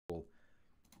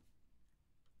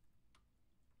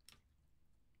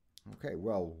Okay,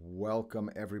 well, welcome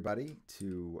everybody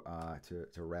to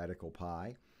Radical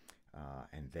Pi,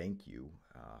 and thank you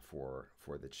for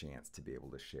the chance to be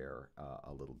able to share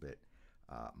a little bit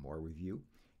more with you,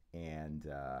 and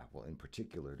well, in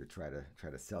particular, to try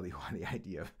to sell you on the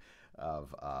idea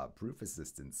of proof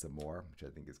assistance some more, which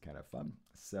I think is kind of fun.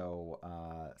 So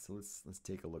let's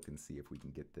take a look and see if we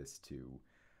can get this to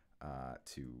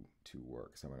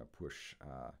work. So I'm going to push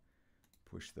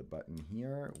the button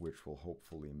here, which will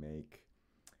hopefully make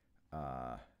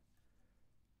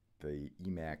the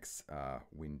Emacs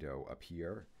window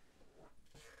appear.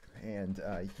 And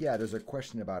yeah, there's a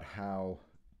question about how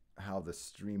the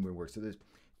stream would work. So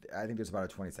I think there's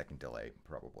about a 20-second delay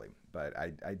probably, but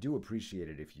I do appreciate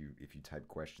it if you type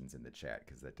questions in the chat,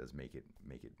 because that does make it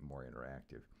more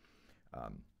interactive.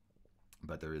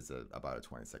 But there is about a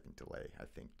 20-second delay, I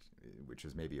think, which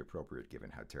is maybe appropriate given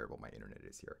how terrible my internet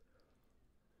is here.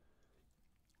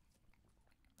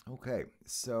 Okay,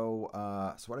 so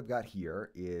what I've got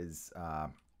here is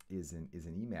an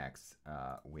Emacs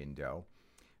window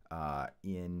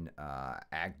in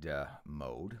Agda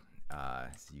mode.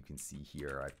 So you can see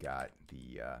here I've got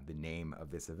the name of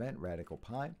this event, Radical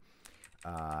Pi,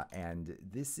 and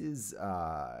this is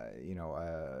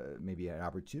maybe an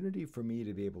opportunity for me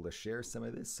to be able to share some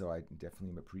of this. So I definitely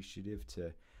am appreciative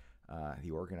to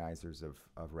the organizers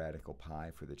of Radical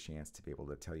Pi for the chance to be able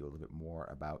to tell you a little bit more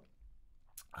about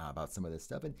some of this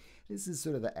stuff. And this is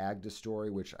sort of the Agda story,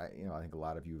 which I think a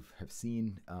lot of you have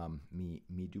seen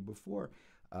me do before.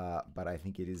 But I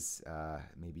think it is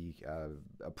maybe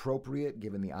appropriate,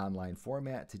 given the online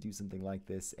format, to do something like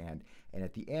this. And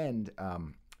at the end,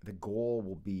 the goal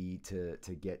will be to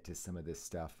get to some of this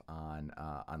stuff on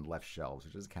left shelves,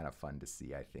 which is kind of fun to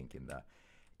see, I think, in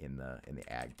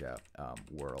the Agda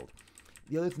world.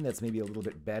 The other thing that's maybe a little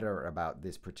bit better about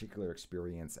this particular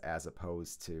experience, as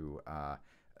opposed to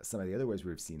some of the other ways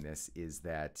we've seen this, is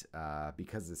that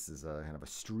because this is a kind of a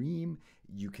stream,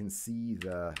 you can see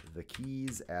the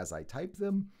keys as I type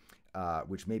them,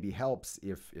 which maybe helps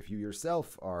if you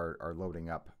yourself are loading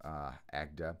up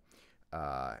Agda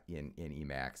in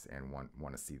Emacs and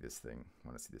want to see this thing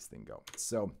go.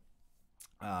 So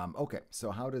okay,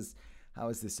 so how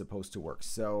is this supposed to work?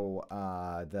 So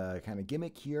the kind of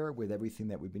gimmick here with everything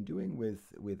that we've been doing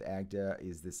with Agda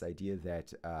is this idea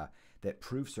that that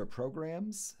proofs are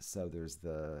programs. So there's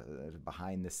the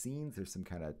behind the scenes, there's some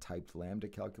kind of typed lambda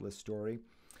calculus story.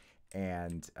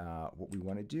 And what we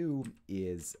want to do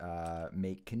is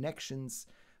make connections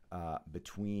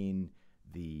between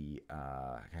the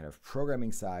kind of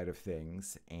programming side of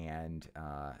things and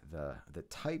the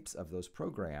types of those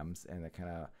programs. And the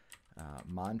kind of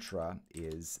mantra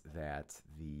is that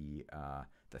the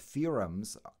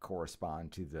theorems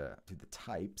correspond to the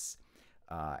types,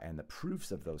 and the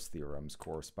proofs of those theorems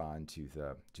correspond to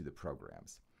the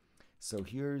programs. So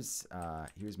here's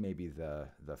maybe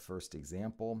the first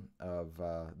example of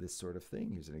this sort of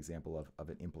thing. Here's an example of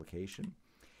an implication,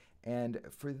 and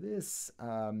for this,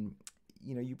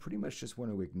 you pretty much just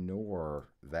want to ignore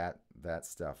that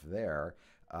stuff there.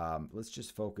 Let's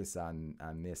just focus on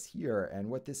this here. And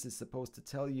what this is supposed to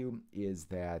tell you is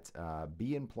that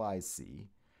B implies C.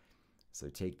 So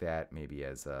take that maybe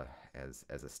as a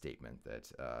statement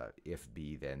that if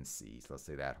B then C. So let's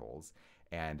say that holds.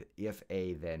 And if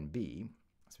A then B.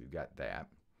 So we've got that.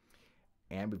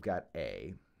 And we've got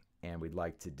A. And we'd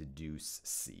like to deduce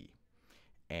C.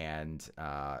 And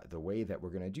the way that we're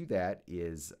going to do that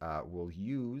is we'll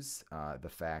use the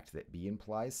fact that B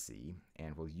implies C,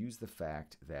 and we'll use the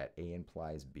fact that A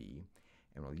implies B,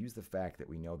 and we'll use the fact that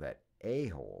we know that A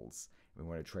holds. We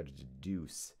want to try to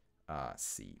deduce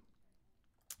C.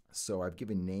 So I've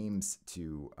given names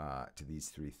to these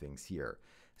three things here.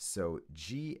 So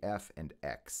G, F, and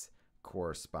X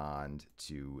correspond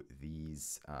to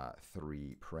these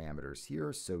three parameters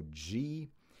here. So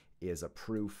G is a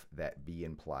proof that B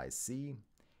implies C,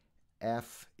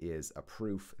 F is a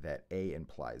proof that A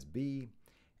implies B,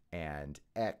 and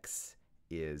X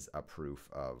is a proof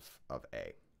of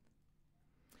A.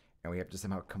 And we have to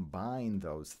somehow combine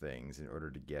those things in order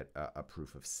to get a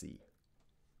proof of C.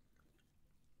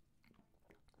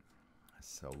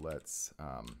 So let's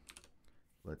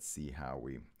see how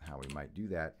we might do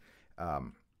that.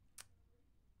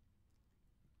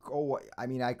 I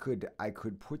mean, I could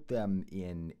put them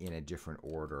in a different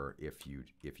order if you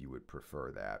would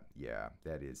prefer that. Yeah,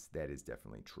 that is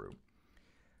definitely true.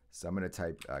 So I'm going to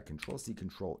type Control-C,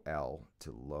 Control-L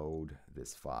to load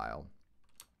this file.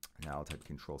 Now I'll type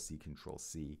Control-C,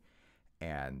 Control-C,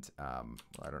 and well,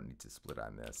 I don't need to split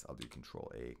on this. I'll do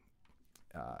Control-A,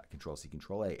 Control-C,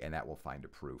 Control-A, and that will find a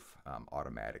proof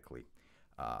automatically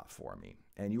for me.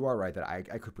 And you are right that I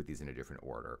could put these in a different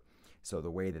order. So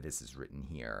the way that this is written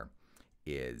here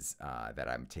is that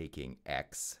I'm taking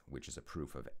X, which is a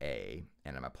proof of A,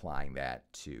 and I'm applying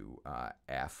that to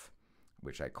F,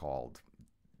 which I called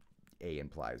A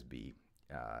implies B.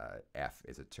 F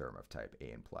is a term of type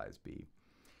A implies B.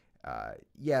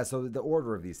 Yeah, so the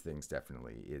order of these things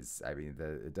definitely is, I mean,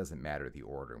 it doesn't matter the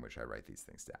order in which I write these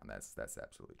things down. That's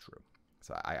absolutely true.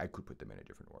 So I could put them in a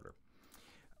different order.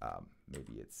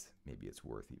 Maybe it's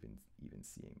worth even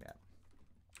seeing that.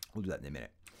 We'll do that in a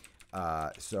minute.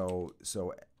 So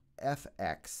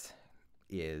fx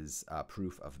is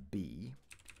proof of B,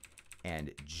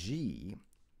 and G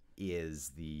is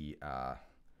the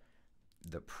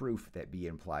proof that B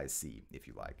implies C, if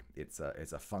you like. It's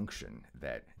a function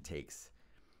that takes,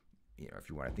 if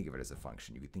you want to think of it as a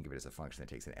function, you could think of it as a function that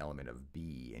takes an element of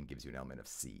B and gives you an element of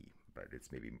C. But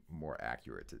it's maybe more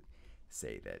accurate to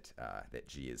say that that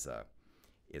G is a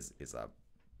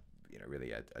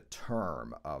really a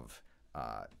term of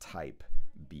type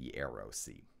B arrow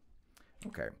C.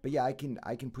 Okay, but yeah, I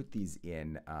can put these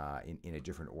in a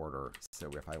different order. So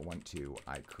if I want to,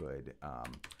 I could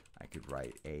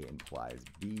write A implies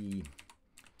B,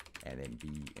 and then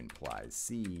B implies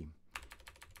C,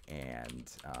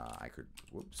 and I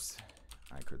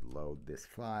could load this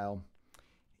file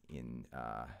in.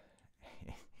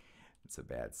 It's a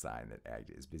bad sign that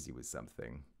Agda is busy with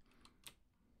something.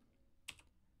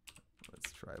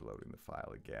 Let's try loading the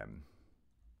file again.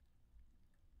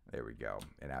 There we go.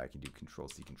 And now I can do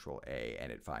Control-C, Control-A,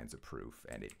 and it finds a proof.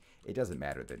 And it doesn't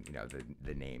matter that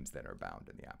the names that are bound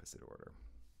in the opposite order.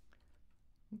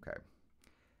 Okay.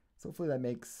 So hopefully that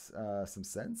makes some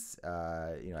sense.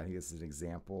 I think this is an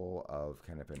example of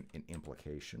kind of an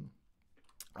implication.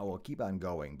 I will keep on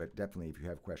going, but definitely if you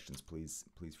have questions, please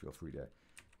feel free to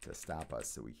stop us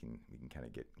so we can kind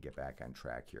of get back on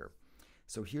track here.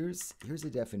 So here's a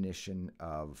definition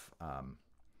of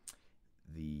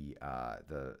the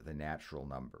natural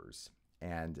numbers,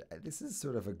 and this is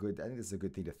sort of I think this is a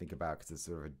good thing to think about because it's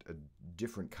sort of a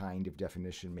different kind of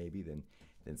definition maybe than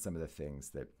some of the things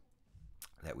that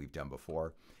we've done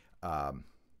before.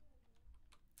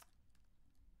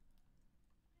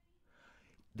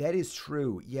 That is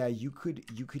true. Yeah, you could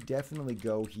definitely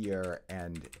go here,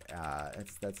 and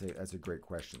that's a great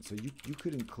question. So you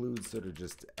could include sort of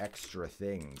just extra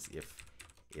things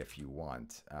if you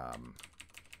want,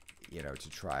 to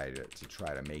try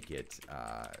to make it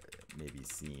maybe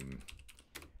seem,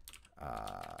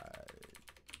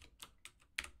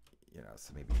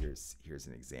 So maybe here's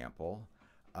an example.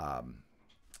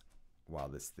 While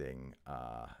this thing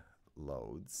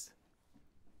loads.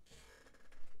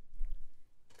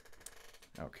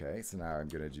 Okay, so now I'm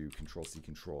going to do Control-C,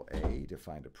 Control-A to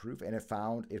find a proof, and it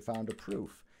found a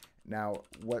proof. Now,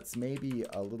 what's maybe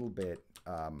a little bit,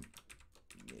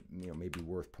 maybe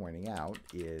worth pointing out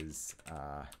is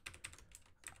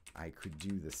I could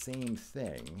do the same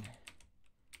thing.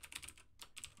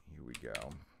 Here we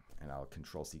go, and I'll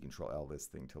Control-C, Control-L this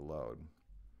thing to load.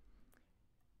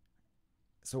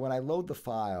 So when I load the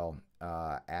file,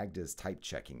 Agda's type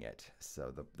checking it.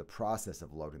 So the process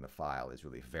of loading the file is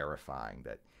really verifying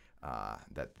that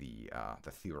the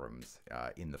theorems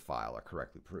in the file are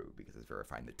correctly proved, because it's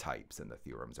verifying the types, and the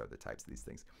theorems are the types of these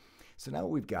things. So now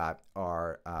what we've got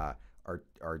are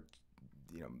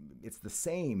it's the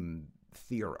same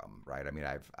theorem, right? I mean,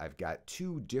 I've got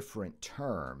two different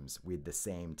terms with the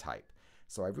same type.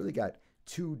 So I've really got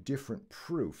two different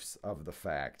proofs of the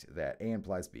fact that A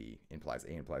implies B implies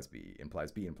A implies B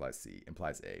implies B implies C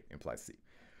implies A implies C,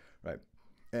 right?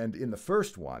 And in the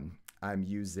first one, I'm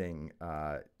using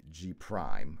G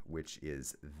prime, which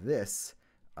is this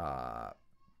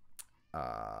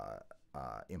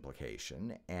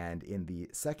implication, and in the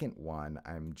second one,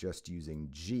 I'm just using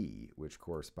G, which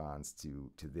corresponds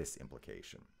to this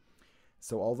implication.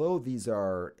 So although these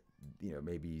are,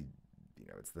 maybe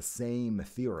it's the same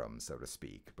theorem, so to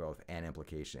speak. Both an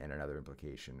implication and another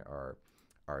implication are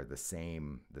the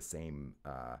same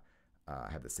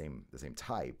have the same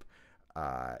type.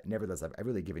 Nevertheless, I've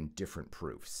really given different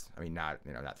proofs. I mean, not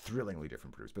thrillingly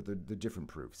different proofs, but the different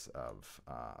proofs of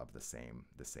the same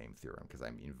theorem, because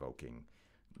I'm invoking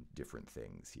different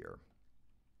things here.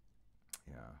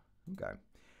 Yeah. Okay.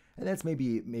 And that's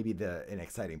maybe an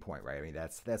exciting point, right? I mean,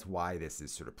 that's why this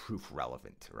is sort of proof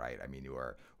relevant, right? I mean,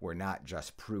 we're not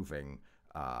just proving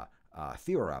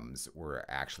theorems; we're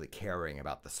actually caring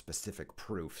about the specific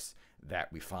proofs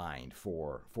that we find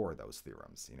for those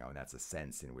theorems, and that's a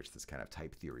sense in which this kind of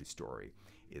type theory story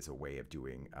is a way of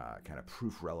doing kind of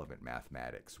proof relevant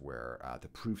mathematics, where the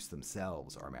proofs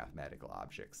themselves are mathematical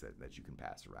objects that you can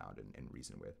pass around and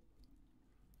reason with.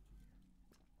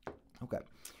 Okay,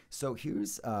 so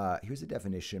here's a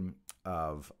definition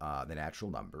of the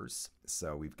natural numbers.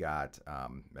 So we've got,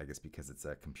 I guess because it's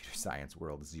a computer science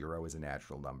world, 0 is a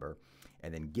natural number.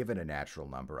 And then given a natural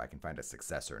number, I can find a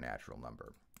successor natural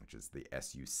number, which is the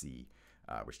SUC,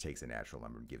 which takes a natural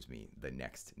number and gives me the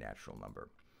next natural number.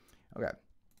 Okay,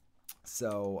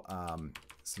 so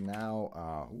so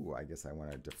now, I guess I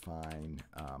want to define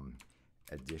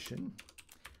addition.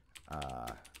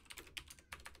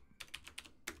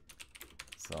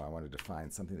 So I want to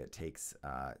define something that takes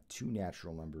two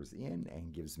natural numbers in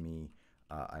and gives me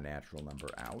a natural number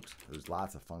out. There's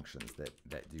lots of functions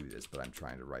that do this, but I'm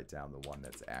trying to write down the one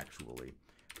that's actually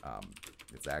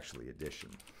addition.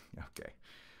 Okay,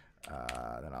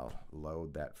 then I'll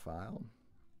load that file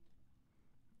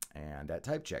and that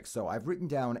type check. So I've written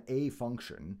down a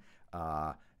function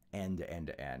n to n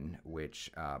to n, which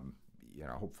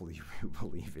hopefully you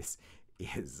believe is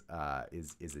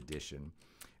addition.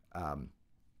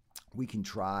 We can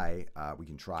try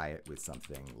it with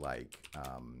something like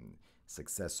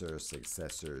successor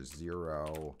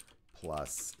 0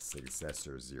 plus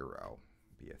successor 0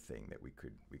 be a thing that we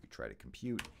could try to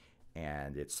compute,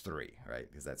 and it's 3, right?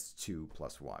 Because that's 2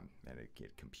 plus 1, and it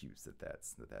computes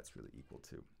that's really equal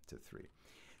to 3.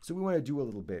 So we want to do a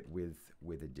little bit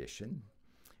with addition.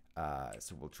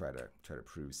 So we'll try to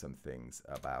prove some things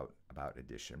about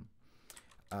addition.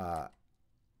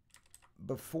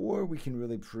 Before we can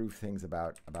really prove things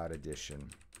about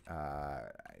addition,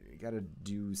 you got to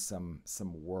do some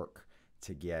work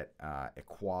to get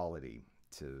equality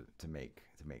to make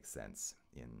sense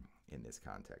in this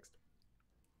context.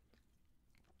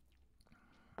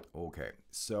 Okay,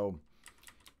 so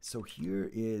here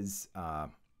is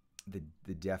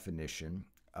the definition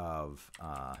of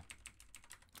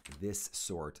this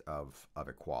sort of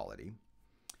equality.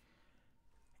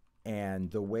 And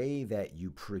the way that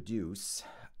you produce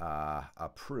a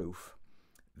proof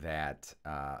that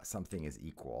something is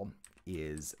equal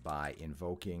is by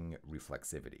invoking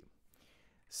reflexivity.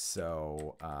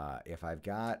 So if I've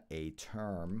got a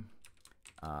term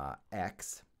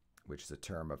x, which is a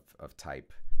term of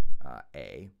type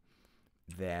A,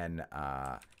 then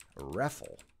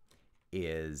REFL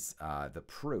is the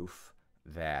proof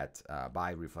that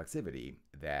by reflexivity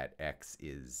that x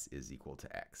is equal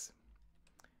to x.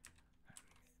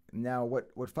 Now,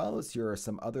 what follows here are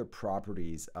some other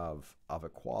properties of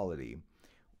equality,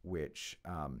 which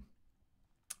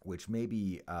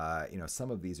maybe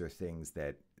some of these are things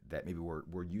that maybe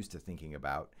we're used to thinking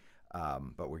about,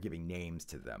 but we're giving names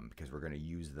to them because we're going to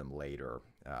use them later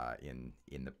in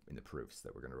the proofs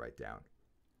that we're going to write down.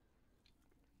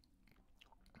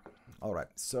 All right,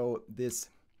 so this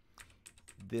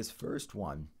first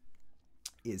one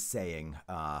is saying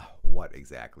what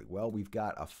exactly? Well, we've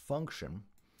got a function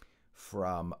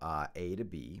from A to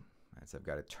B. Right, so I've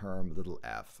got a term little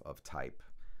f of type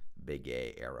big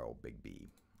A, arrow, big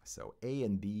B. So A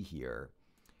and B here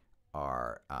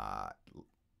are, it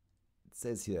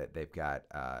says here that they've got,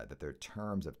 that they're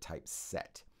terms of type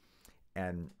set.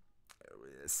 And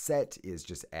set is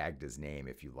just Agda's name,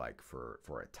 if you like, for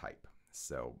a type.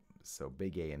 So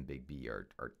big A and big B are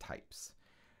types.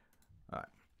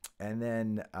 And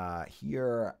then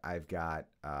here I've got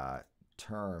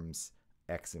terms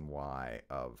x and y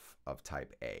of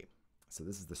type A. So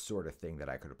this is the sort of thing that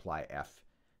I could apply f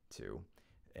to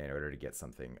in order to get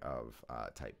something of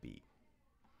type B.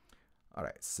 All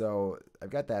right, so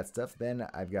I've got that stuff. Then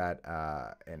I've got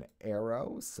an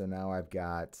arrow. So now I've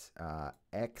got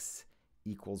x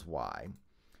equals y.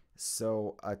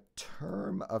 So a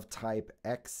term of type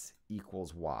x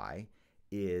equals y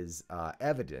is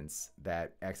evidence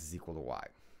that x is equal to y.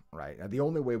 Right. Now, the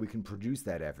only way we can produce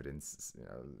that evidence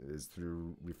is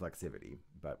through reflexivity,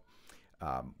 but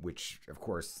which, of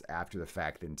course, after the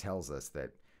fact, then tells us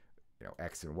that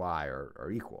x and y are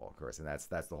equal, of course, and that's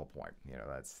the whole point.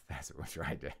 That's what we're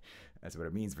trying to. That's what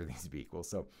it means for things to be equal.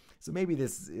 So maybe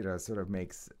this sort of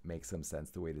makes some sense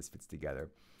the way this fits together.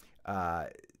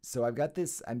 So I've got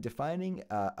this. I'm defining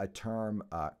a term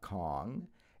Kong.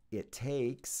 It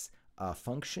takes a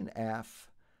function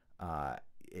f.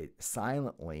 It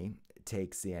silently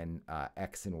takes in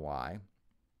x and y,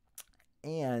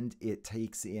 and it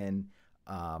takes in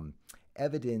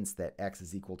evidence that x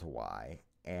is equal to y,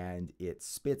 and it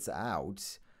spits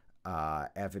out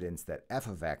evidence that f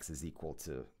of x is equal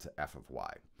to f of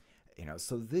y.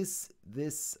 So this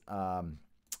if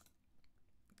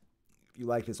you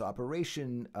like, this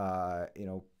operation,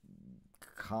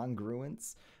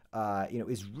 congruence,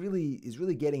 is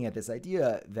really getting at this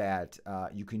idea that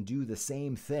you can do the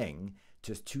same thing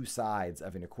just two sides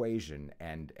of an equation,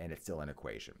 and it's still an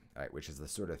equation, right? Which is the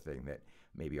sort of thing that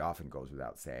maybe often goes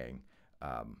without saying,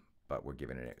 but we're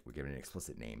giving an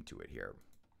explicit name to it here.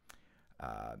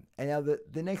 And now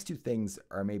the next two things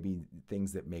are maybe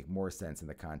things that make more sense in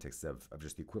the context of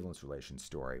just the equivalence relation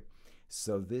story.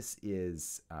 So this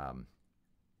is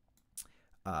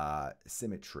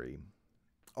symmetry.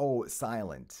 Oh,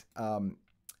 silent.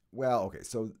 Well, okay,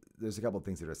 so there's a couple of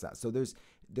things that are silent. So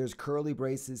there's curly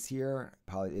braces here.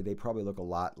 They probably look a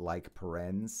lot like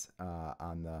parens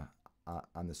on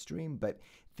the stream, but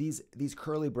these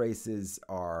curly braces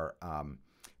are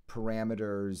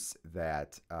parameters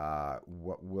that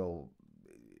what will,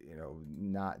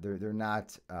 not they're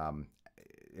not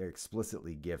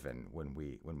explicitly given when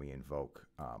we invoke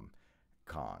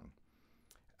Kong,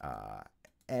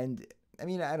 and I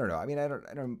mean, I don't know. I mean, I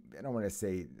don't want to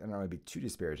say, I don't want to be too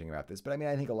disparaging about this, but I mean,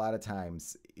 I think a lot of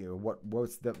times,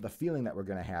 what's the feeling that we're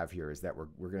going to have here is that we're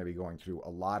going to be going through a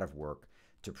lot of work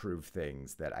to prove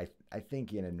things that I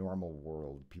think in a normal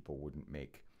world people wouldn't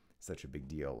make such a big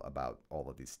deal about all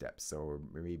of these steps. So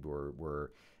maybe we're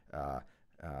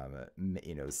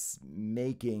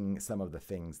making some of the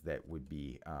things that would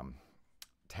be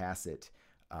tacit,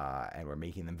 and we're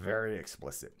making them very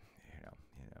explicit,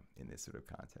 in this sort of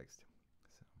context.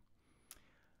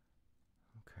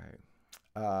 Okay,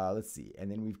 let's see,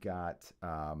 and then we've got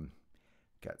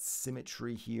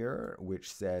symmetry here,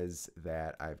 which says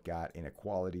that I've got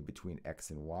inequality between x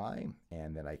and y,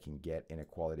 and that I can get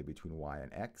inequality between y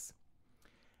and x.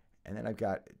 And then I've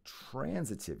got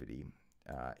transitivity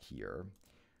here,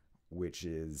 which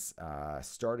is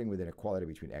starting with inequality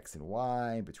between x and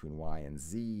y, between y and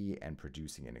z, and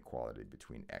producing inequality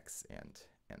between x and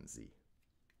z.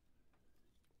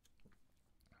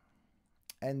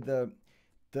 And the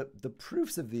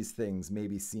proofs of these things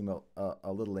maybe seem a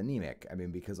little anemic. I mean,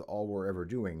 because all we're ever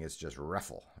doing is just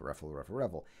ruffle. But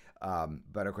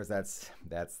of course, that's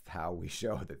how we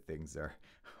show that things are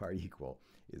equal,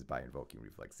 is by invoking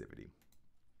reflexivity.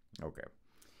 Okay,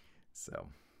 so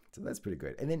that's pretty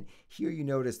good. And then here you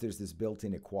notice there's this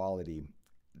built-in equality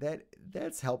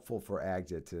that's helpful for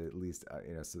Agda to at least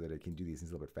so that it can do these things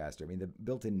a little bit faster. I mean, the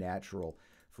built-in natural,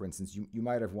 for instance, you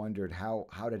might have wondered how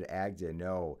did Agda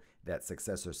know that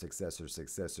successor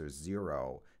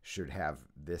 0 should have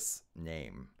this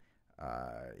name,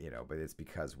 but it's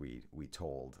because we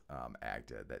told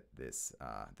Agda that this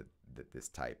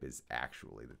type is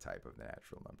actually the type of the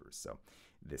natural numbers. So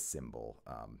this symbol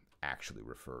actually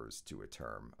refers to a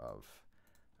term of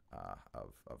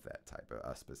that type,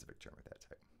 a specific term of that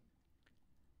type.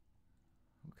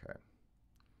 Okay.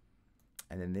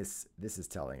 And then this is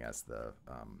telling us the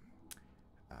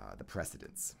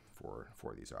precedence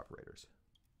for these operators.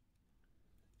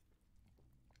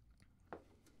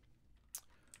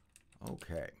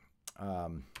 Okay.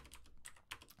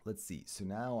 Let's see. So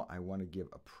now I want to give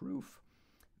a proof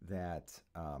that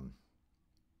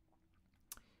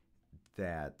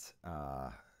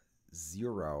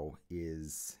 0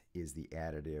 is the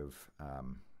additive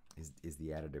is the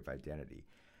additive identity,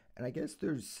 and I guess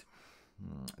there's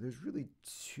really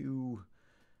two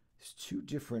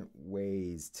different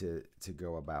ways to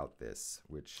go about this,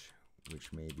 which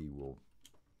maybe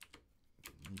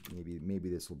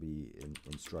this will be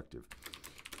instructive.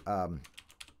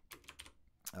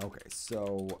 Okay,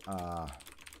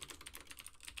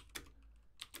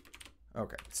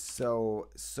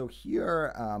 so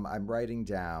here I'm writing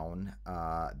down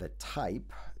the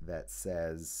type that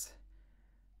says,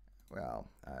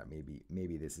 well,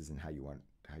 maybe this isn't how you want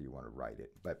to write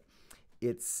it, but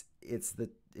it's the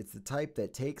type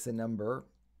that takes a number,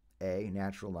 a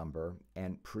natural number,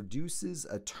 and produces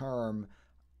a term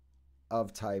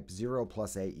of type 0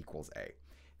 plus a equals a.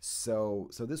 So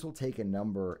this will take a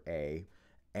number a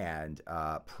and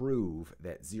prove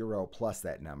that 0 plus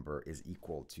that number is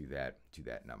equal to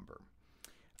that number.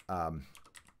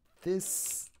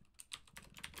 This,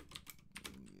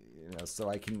 so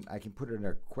I can put it in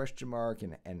a question mark,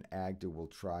 and Agda will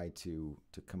try to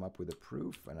come up with a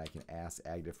proof, and I can ask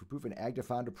Agda for proof, and Agda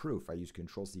found a proof. I use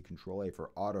Control-C, Control-A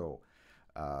for auto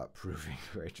proving,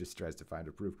 where it just tries to find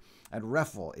a proof, and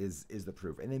REFL is the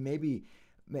proof. And then maybe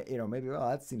well,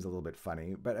 that seems a little bit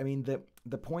funny, but I mean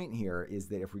the point here is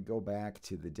that if we go back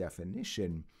to the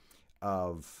definition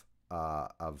of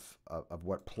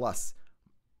what plus,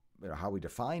 how we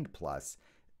defined plus,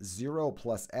 0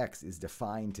 plus x is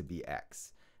defined to be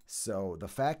x. So the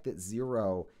fact that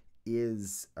 0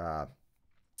 is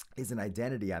an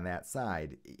identity on that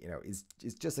side, is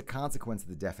just a consequence of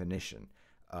the definition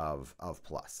of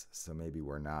plus. So maybe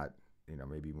we're not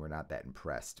that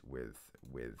impressed with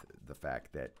the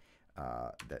fact that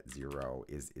that 0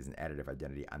 is an additive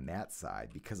identity on that side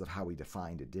because of how we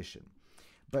defined addition.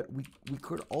 But we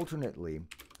could alternately,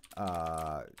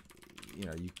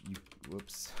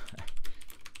 whoops.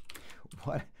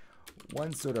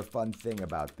 One sort of fun thing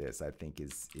about this, I think,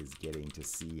 is getting to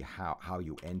see how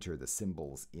you enter the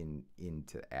symbols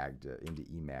into Agda, into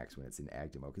Emacs when it's in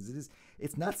Agda mode, because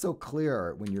it's not so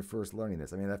clear when you're first learning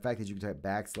this. I mean, the fact that you can type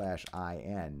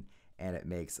 \in and it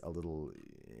makes a little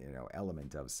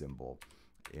element of symbol,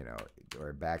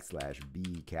 or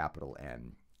 \B capital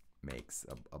N makes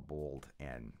a bold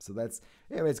N. So that's,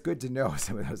 it's good to know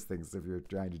some of those things if you're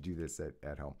trying to do this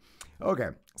at home. Okay,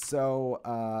 so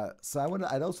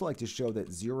I'd also like to show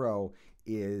that 0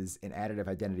 is an additive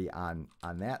identity on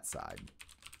that side,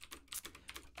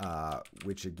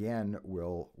 which again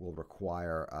will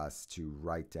require us to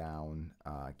write down,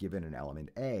 given an element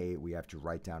A, we have to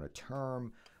write down a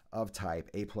term of type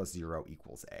A plus 0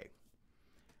 equals A.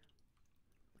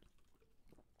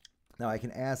 Now I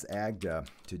can ask Agda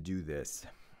to do this,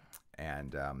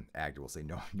 and Agda will say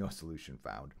no solution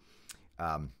found.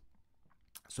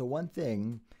 So one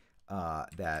thing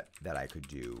that I could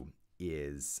do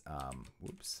is,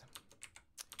 whoops.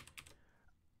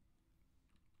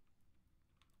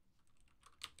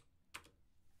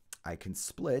 I can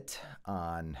split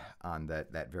on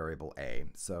that variable A.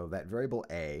 So that variable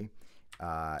A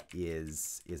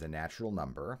is a natural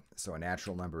number. So a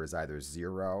natural number is either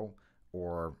 0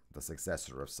 or the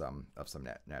successor of some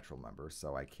natural number.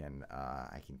 So I can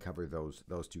cover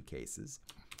those two cases.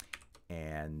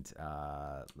 And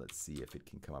let's see if it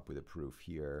can come up with a proof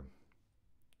here.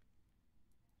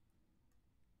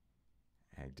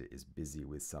 Agda is busy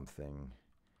with something.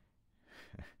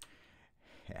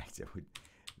 Agda would.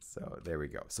 So there we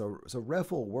go. So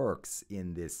REFL works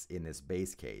in this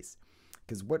base case,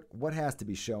 because what has to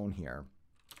be shown here?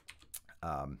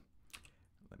 Let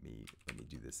me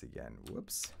do this again.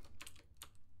 Whoops.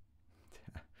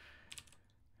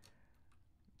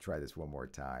 Try this one more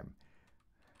time.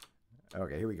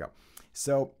 Okay, here we go.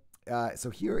 So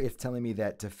here it's telling me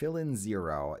that to fill in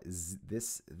 0,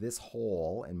 this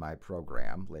hole in my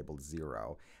program labeled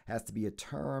 0 has to be a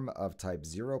term of type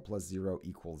 0 plus 0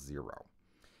 equals 0.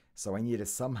 So I need to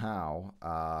somehow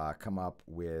come up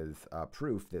with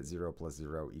proof that 0 plus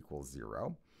 0 equals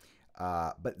 0.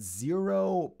 But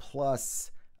 0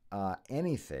 plus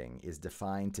anything is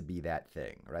defined to be that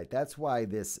thing, right? That's why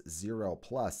this 0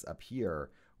 plus up here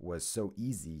was so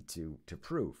easy to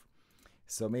prove.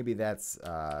 So maybe that's and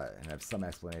I have some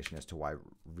explanation as to why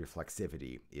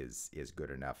reflexivity is good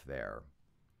enough there.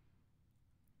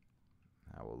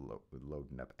 I will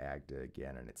loading up Agda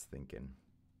again, and it's thinking.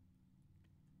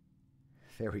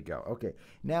 There we go. Okay,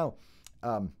 now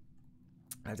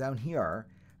down here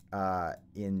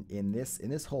in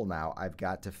this hole now, I've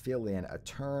got to fill in a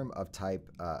term of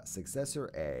type successor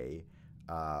A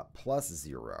plus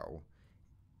 0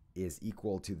 is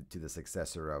equal to the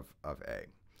successor of A.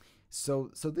 So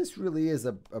this really is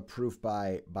a proof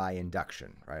by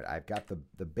induction, right? I've got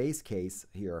the base case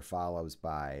here follows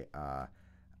by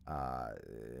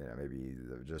maybe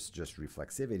just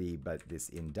reflexivity, but this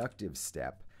inductive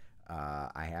step,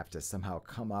 I have to somehow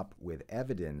come up with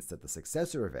evidence that the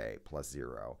successor of A plus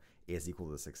 0 is equal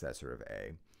to the successor of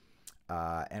A,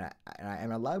 and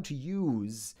I'm allowed to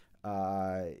use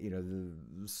the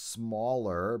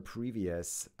smaller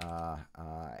previous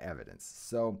evidence.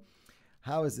 So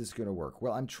how is this going to work?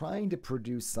 Well, I'm trying to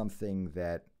produce something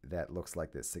that looks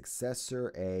like this.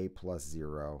 Successor A plus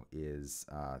 0 is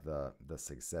the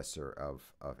successor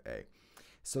of A.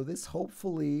 So this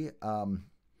hopefully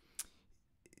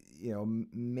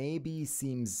maybe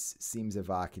seems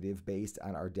evocative based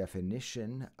on our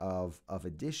definition of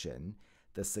addition.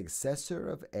 The successor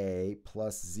of A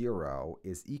plus 0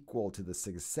 is equal to the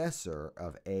successor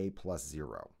of A plus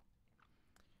 0.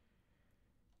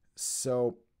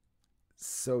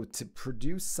 So to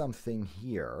produce something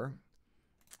here,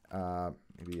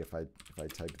 maybe if I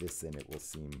type this in, it will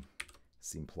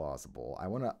seem plausible. I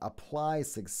want to apply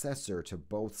successor to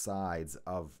both sides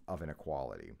of an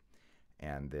equality,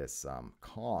 and this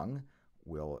Kong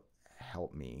will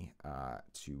help me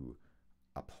to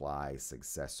apply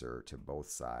successor to both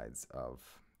sides of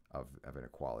an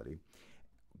equality.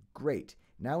 Great.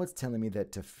 Now it's telling me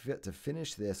that to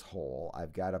finish this whole,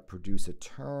 I've got to produce a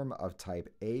term of type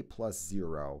A plus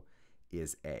 0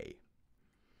 is A.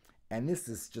 And this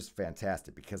is just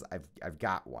fantastic because I've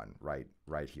got one right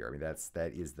here. I mean,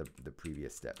 that is the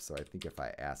previous step. So I think if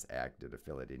I ask Agda to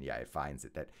fill it in, yeah, it finds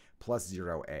it, that plus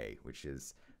 0A, which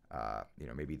is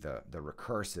maybe the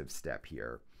recursive step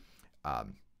here.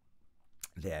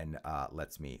 then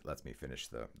lets me finish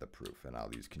the proof, and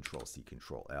I'll use Control C,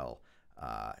 Control L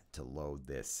to load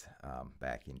this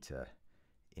back into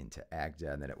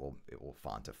Agda, and then it will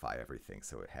fontify everything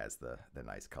so it has the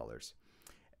nice colors.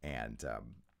 And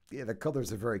yeah, the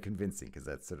colors are very convincing because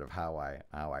that's sort of how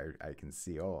I can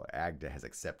see, oh, Agda has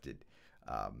accepted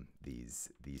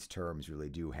these terms really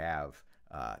do have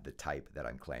the type that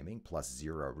I'm claiming. Plus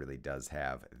 0 really does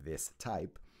have this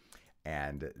type,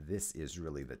 and this is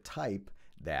really the type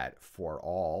that for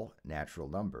all natural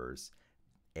numbers,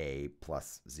 a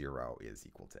plus 0 is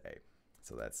equal to a.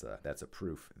 So that's a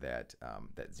proof that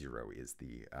that 0 is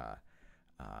the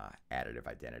additive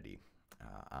identity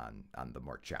on the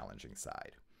more challenging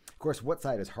side. Of course, what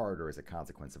side is harder is a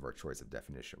consequence of our choice of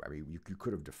definition. I mean, you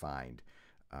could have defined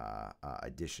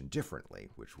addition differently,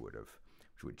 which would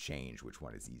change which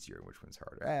one is easier and which one's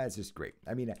harder. It's just great.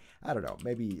 I mean, I don't know.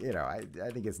 Maybe, I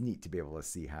think it's neat to be able to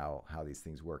see how these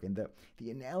things work. And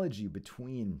the analogy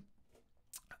between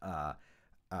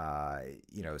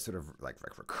sort of like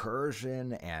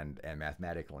recursion and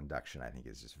mathematical induction, I think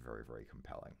is just very, very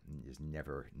compelling. You just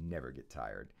never get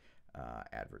tired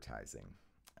advertising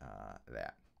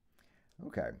that.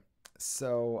 Okay,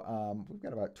 so we've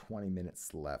got about 20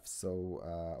 minutes left. So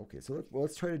okay, so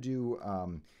let's try to do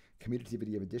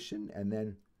commutativity of addition, and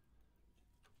then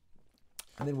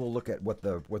we'll look at what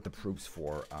the proofs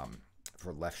for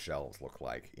left shells look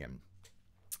like in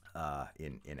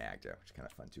Agda, which is kind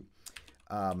of fun too.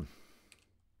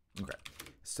 Okay,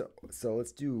 so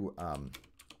let's do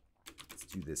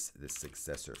this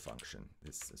successor function.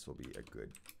 This will be a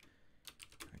good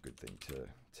thing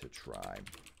to try.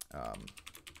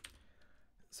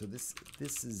 So this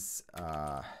is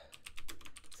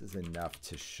enough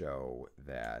to show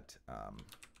that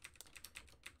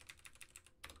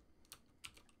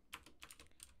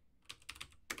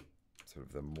sort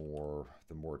of the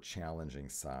more challenging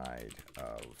side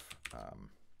of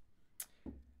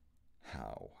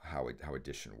how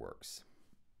addition works,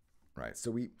 right?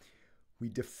 So we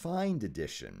defined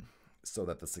addition so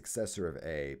that the successor of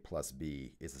a plus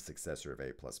b is a successor of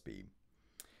a plus b.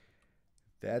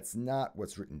 That's not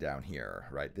what's written down here,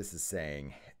 right? This is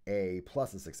saying a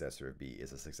plus a successor of b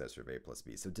is a successor of a plus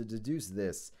b. So to deduce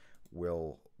this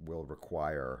will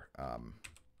require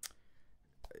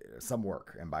some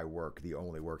work, and by work, the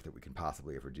only work that we can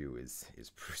possibly ever do is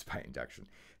proofs by induction.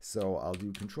 So I'll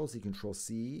do Control C, Control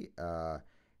C,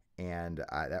 and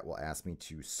that will ask me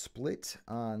to split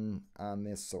on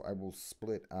this. So I will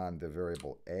split on the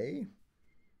variable a.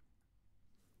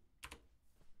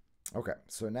 Okay,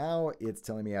 so now it's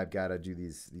telling me I've got to do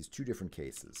these two different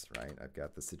cases, right? I've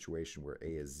got the situation where a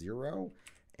is 0,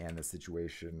 and the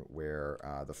situation where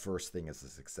the first thing is a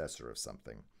successor of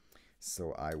something.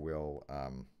 So I will,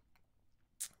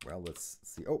 well, let's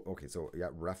see. Oh, okay, so yeah,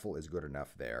 REFL is good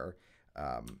enough there.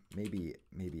 Maybe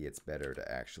it's better to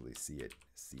actually see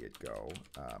it go.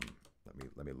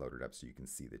 Let me load it up so you can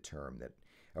see the term that.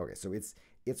 Okay, so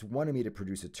it's wanting me to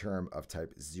produce a term of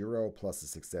type 0 plus a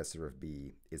successor of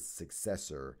b is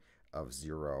successor of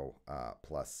 0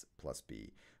 plus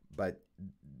b. But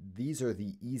these are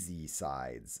the easy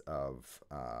sides of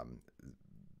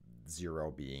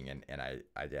 0 being an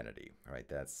identity, right?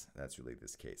 That's really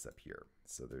this case up here.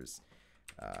 So there's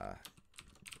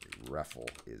REFL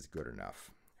is good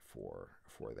enough for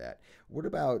that. What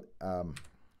about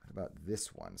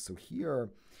this one? So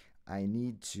here I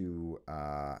need to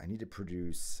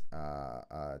produce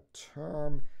a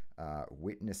term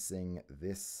witnessing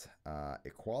this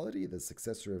equality. The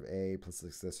successor of a plus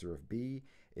the successor of b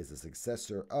is the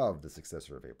successor of the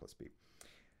successor of a plus b.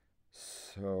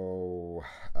 So,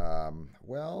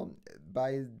 well,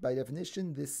 by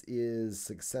definition, this is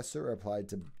successor applied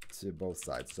to both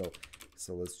sides.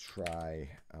 So let's try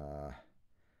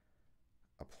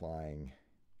applying.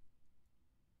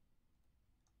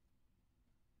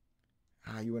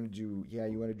 You want to do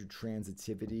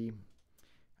transitivity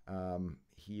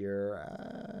here.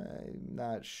 I'm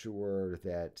not sure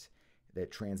that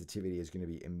transitivity is going to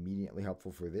be immediately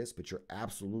helpful for this, but you're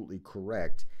absolutely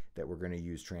correct that we're going to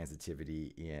use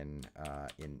transitivity in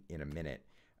a minute,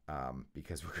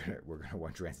 because we're gonna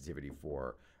want transitivity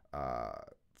for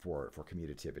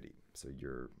commutativity. So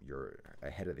you're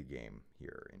ahead of the game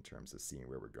here in terms of seeing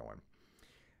where we're going.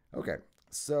 Okay,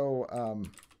 so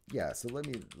yeah, so let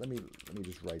me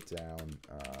just write down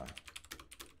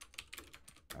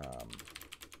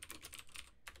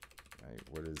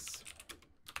what is,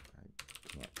 I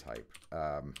can't type.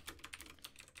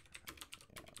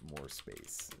 More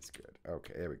space is good.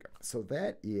 Okay, there we go. So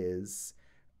that is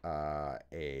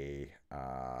a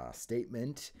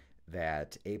statement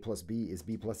that a plus b is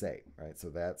b plus a, right? So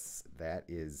that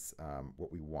is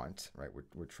what we want, right?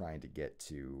 We're trying to get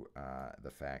to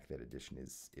the fact that addition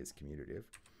is commutative.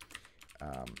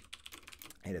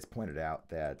 And it's pointed out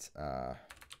that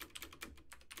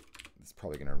it's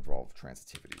probably going to involve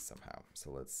transitivity somehow.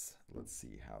 So let's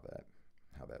see how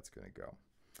that's going to go.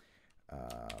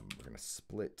 We're going to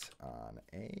split on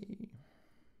A.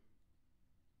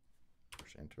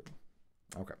 Push enter.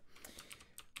 Okay.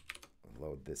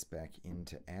 Load this back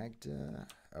into Agda.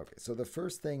 Okay, so the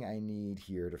first thing I need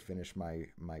here to finish my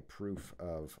proof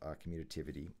of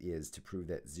commutativity is to prove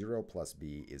that 0 plus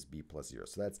b is b plus 0.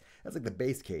 So that's like the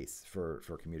base case for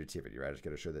commutativity, right? I just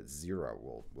got to show that 0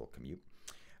 will commute.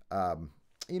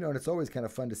 You know, and it's always kind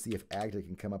of fun to see if Agda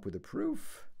can come up with a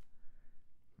proof.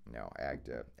 No,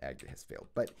 Agda has failed.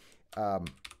 But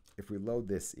if we load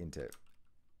this into,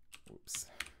 if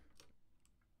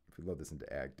we load this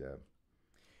into Agda,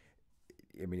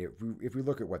 I mean, if we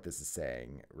look at what this is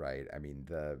saying, right? I mean,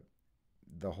 the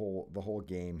whole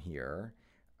game here,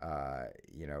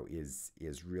 you know, is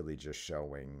really just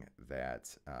showing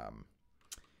that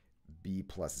b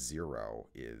plus 0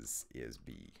 is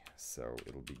b. So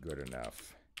it'll be good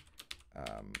enough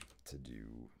to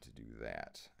do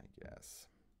that, I guess.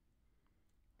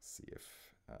 Let's see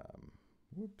if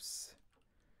whoops.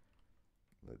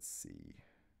 Let's see.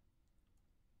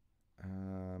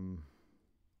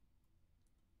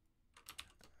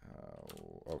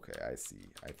 Oh, okay, I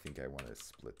see. I think I want to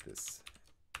split this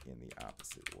in the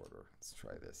opposite order. Let's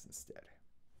try this instead.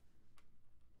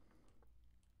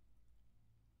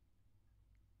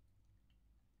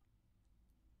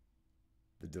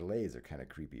 The delays are kind of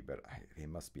creepy, but they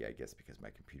must be, I guess, because my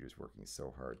computer's working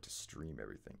so hard to stream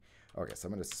everything. Okay, so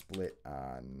I'm going to split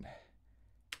on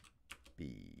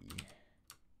B.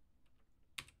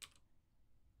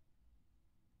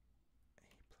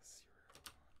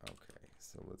 Okay,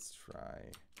 so let's try,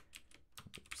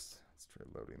 oops, let's try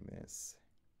loading this.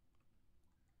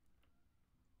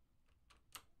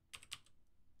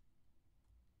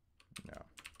 No.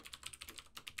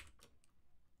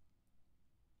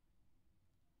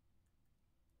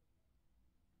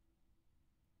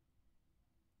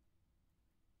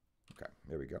 Okay,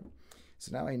 there we go.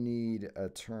 So now I need a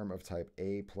term of type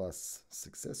A plus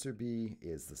successor B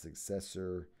is the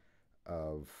successor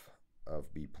of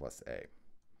B plus A.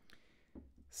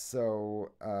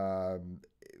 So,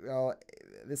 well,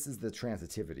 this is the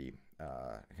transitivity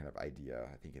kind of idea,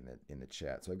 I think, in the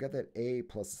chat. So I've got that A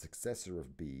plus a successor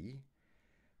of B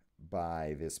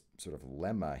by this sort of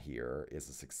lemma here is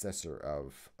a successor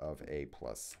of A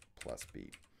plus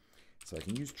B. So I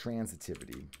can use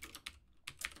transitivity,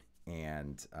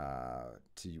 and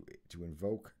to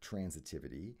invoke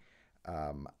transitivity,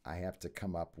 I have to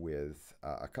come up with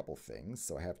a couple things.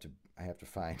 So I have to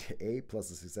find A plus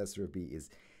the successor of B is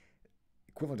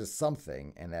equivalent to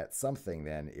something, and that something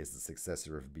then is the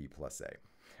successor of B plus A.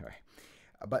 All right.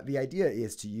 But the idea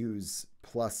is to use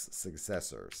plus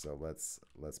successor. So let's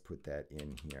put that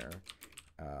in here.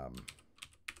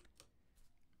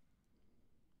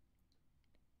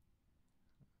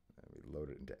 We load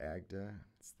it into Agda.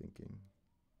 It's thinking.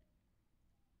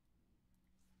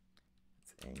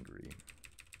 It's angry.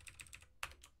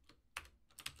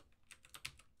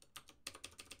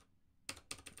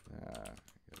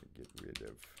 Gotta get rid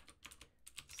of.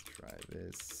 Let's try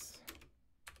this.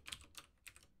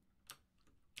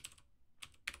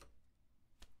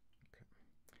 Okay.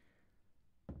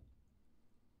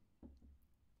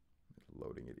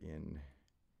 Loading it in.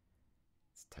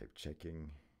 It's type checking.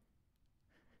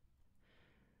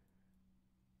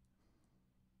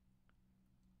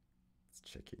 It's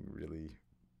checking really.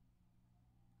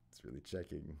 It's really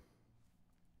checking.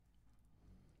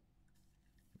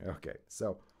 Okay,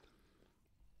 so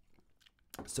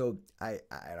I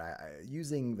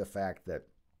using the fact that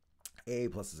A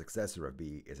plus a successor of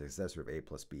B is a successor of A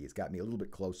plus B has got me a little bit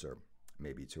closer,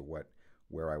 maybe, to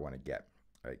where I want to get,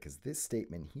 right? Because this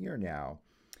statement here now,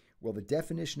 well, the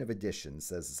definition of addition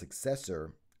says the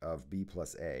successor of B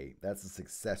plus A. That's the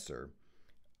successor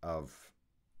of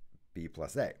B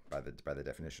plus A by the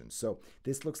definition. So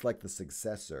this looks like the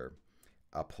successor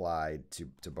applied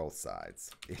to both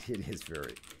sides. It is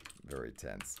very, very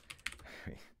tense.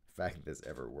 The fact that this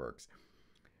ever works.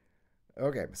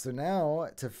 Okay, so now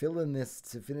to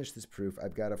finish this proof,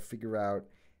 I've got to figure out,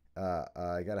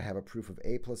 I got to have a proof of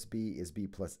A plus B is B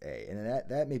plus A. And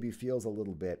that maybe feels a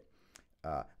little bit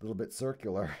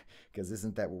circular, because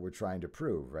isn't that what we're trying to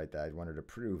prove, right? That I wanted to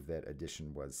prove that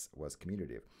addition was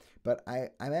commutative. But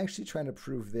I'm actually trying to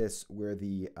prove this where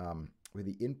the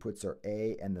inputs are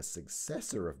A and the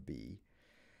successor of B.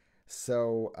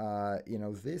 So,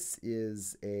 this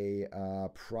is a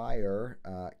prior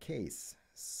case.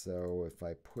 So if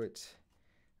I put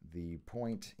the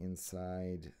point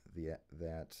inside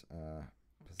that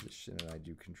position and I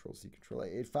do Control C, Control A,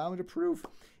 it found a proof.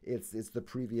 It's the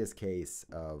previous case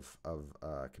of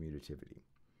commutativity.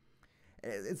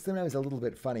 It's sometimes a little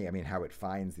bit funny. I mean, how it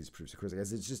finds these proofs, of course,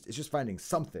 because it's just finding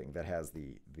something that has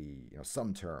the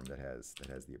some term that has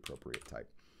the appropriate type,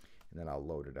 and then I'll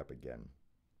load it up again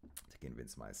to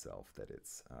convince myself that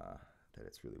it's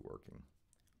really working.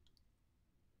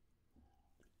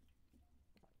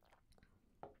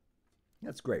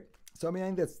 That's great. So I mean, I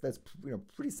think that's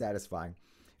pretty satisfying.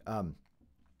 Um,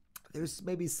 there's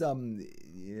maybe some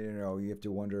you have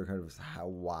to wonder kind of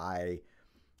why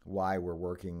we're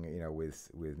working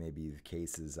with maybe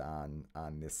cases on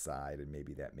this side, and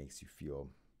maybe that makes you feel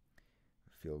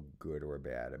good or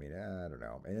bad. I mean, I don't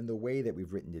know. And then the way that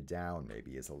we've written it down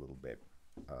maybe is a little bit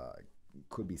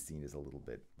could be seen as a little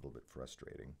bit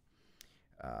frustrating.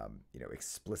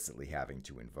 Explicitly having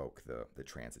to invoke the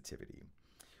transitivity.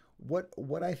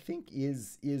 What I think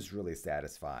is really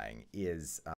satisfying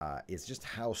is just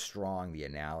how strong the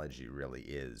analogy really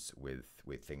is with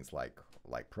things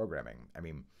like programming. I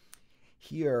mean,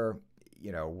 here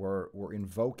we're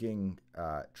invoking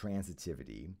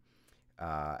transitivity,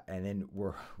 and then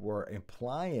we're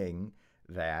implying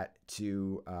that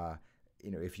to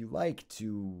if you like,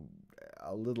 to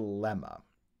a little lemma,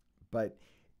 but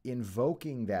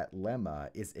invoking that lemma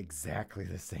is exactly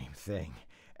the same thing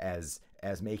as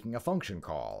making a function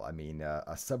call. I mean, a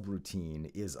subroutine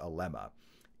is a lemma,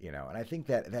 and I think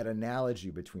that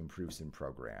analogy between proofs and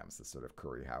programs, the sort of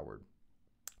Curry-Howard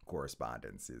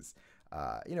correspondence, is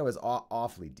is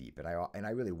awfully deep, and I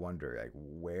really wonder, like,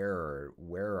 where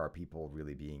are people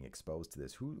really being exposed to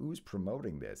this? Who's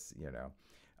promoting this?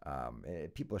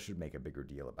 People should make a bigger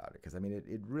deal about it, because I mean,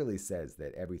 it really says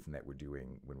that everything that we're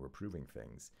doing when we're proving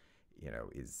things,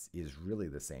 is really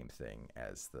the same thing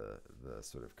as the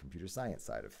sort of computer science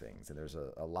side of things. And there's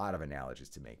a lot of analogies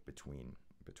to make between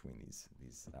these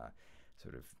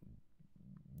sort of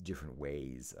different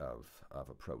ways of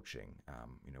approaching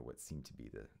what seem to be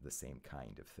the same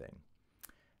kind of thing.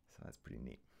 So that's pretty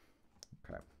neat.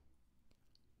 Okay.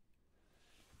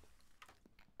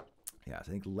 Yeah,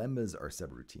 so I think lemmas are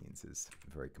subroutines is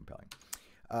very compelling.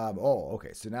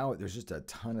 Okay. So now there's just a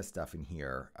ton of stuff in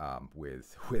here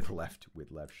with left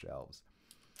shelves.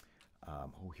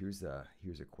 Here's a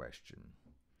question.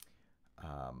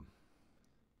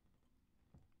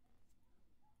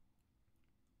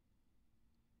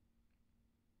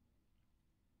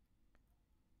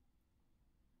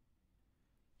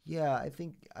 Yeah,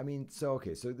 I mean, so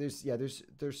okay, so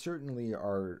there certainly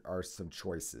are some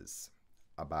choices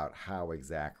about how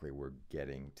exactly we're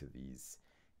getting to these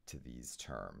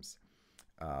terms.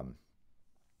 Um,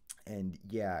 and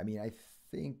yeah, I mean, I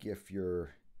think I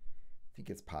think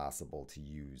it's possible to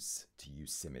use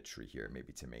symmetry here,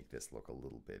 maybe to make this look a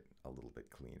little bit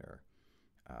cleaner,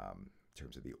 in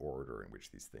terms of the order in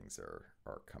which these things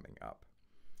are coming up.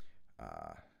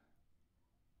 Uh,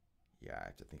 yeah, I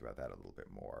have to think about that a little bit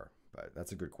more, but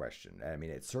that's a good question. I mean,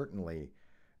 it certainly,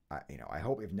 I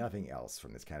hope, if nothing else,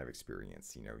 from this kind of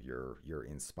experience, you're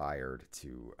inspired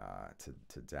to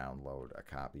download a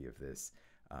copy of this,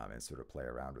 and sort of play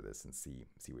around with this and see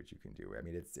what you can do. I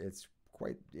mean,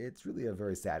 it's really a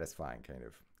very satisfying kind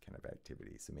of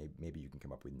activity. So maybe you can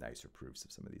come up with nicer proofs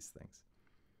of some of these things.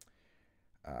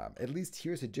 At least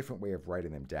here's a different way of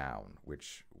writing them down,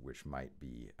 which might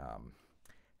be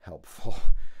helpful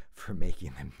for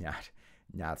making them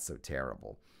not so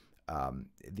terrible.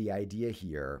 The idea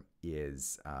here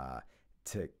is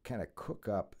to kind of cook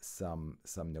up some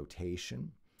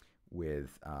notation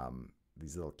with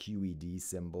these little QED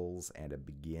symbols and a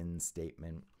begin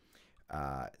statement,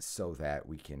 so that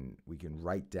we can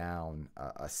write down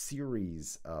a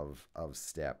series of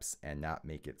steps and not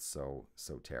make it so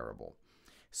terrible.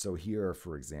 So here,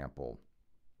 for example,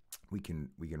 we can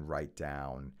write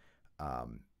down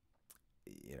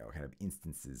kind of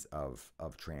instances of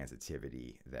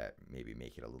transitivity that maybe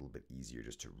make it a little bit easier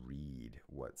just to read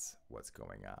what's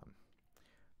going on.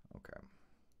 Okay.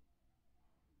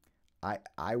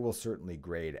 I will certainly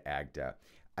grade Agda.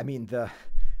 I mean,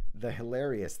 the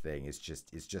hilarious thing is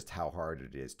just how hard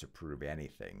it is to prove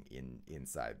anything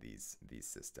inside these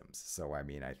systems. So I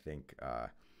mean, I think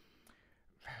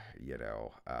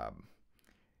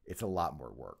it's a lot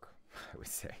more work, I would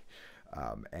say.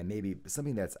 And maybe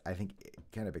something that's, I think,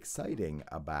 kind of exciting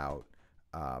about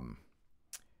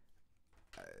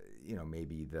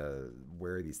maybe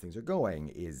where these things are going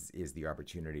is the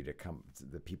opportunity to come.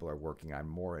 The people are working on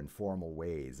more informal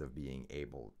ways of being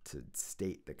able to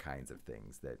state the kinds of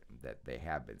things that they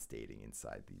have been stating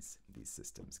inside these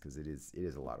systems, because it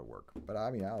is a lot of work. But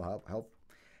I mean, I'll help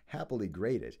happily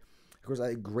grade it. Of course,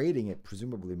 grading it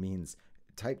presumably means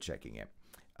type checking it.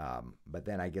 But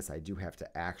then I guess I do have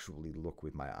to actually look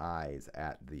with my eyes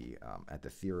at the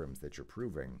theorems that you're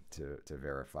proving to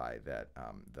verify that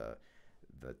the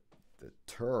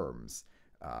terms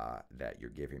that you're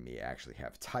giving me actually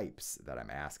have types that I'm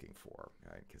asking for,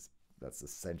 right? Because that's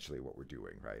essentially what we're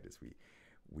doing, right? Is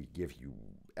we give you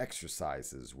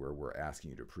exercises where we're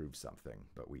asking you to prove something,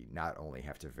 but we not only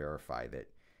have to verify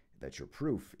that your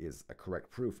proof is a correct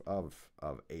proof of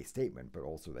a statement, but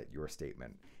also that your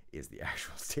statement is the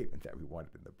actual statement that we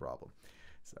wanted in the problem.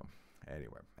 So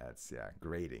anyway, that's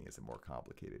grading is a more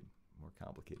complicated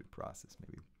process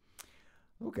maybe.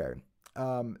 Okay,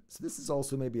 so this is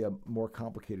also maybe a more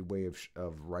complicated way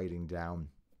of writing down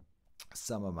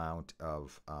some amount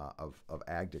of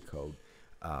Agda code.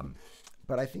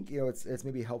 But I think it's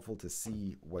maybe helpful to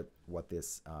see what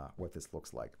this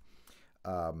looks like.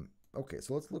 Okay,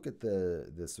 so let's look at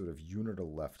the sort of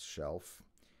unital left shelf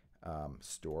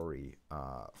story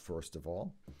first of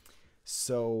all.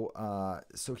 So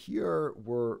here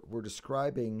we're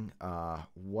describing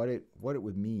what it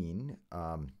would mean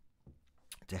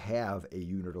to have a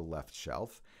unital left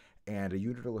shelf, and a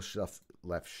unital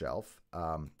left shelf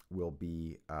will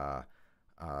be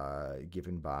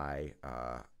given by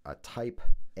a type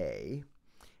A.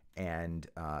 And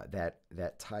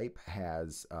that type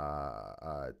has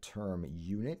a term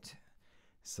unit.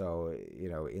 So,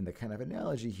 in the kind of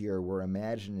analogy here, we're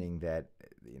imagining that,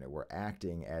 we're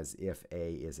acting as if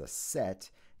A is a set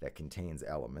that contains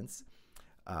elements.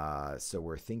 So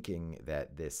we're thinking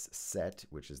that this set,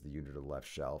 which is the unit of the left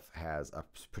shelf, has a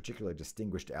particularly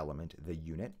distinguished element, the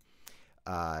unit.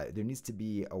 There needs to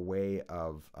be a way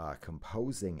of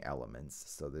composing elements.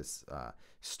 So this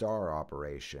star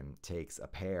operation takes a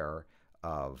pair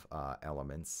of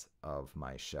elements of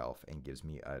my shelf and gives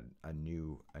me a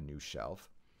new shelf.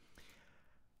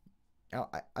 Now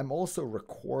I'm also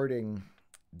recording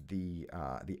the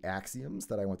axioms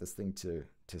that I want this thing to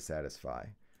satisfy.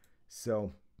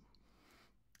 So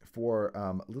for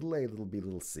little a, little b,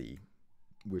 little c,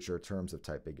 which are terms of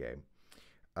type big A,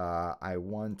 I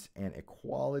want an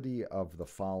equality of the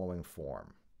following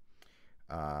form.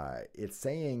 It's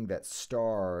saying that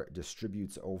star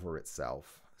distributes over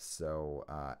itself. So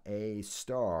A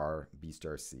star B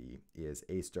star C is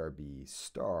A star B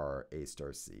star A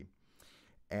star C.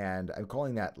 And I'm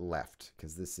calling that left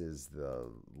because this is the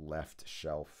left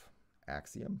shelf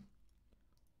axiom,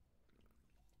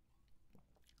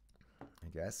 I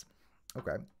guess.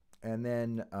 Okay. And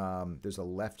then there's a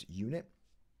left unit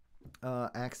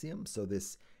axiom. So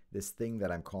this thing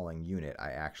that I'm calling unit, I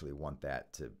actually want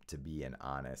that to be an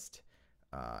honest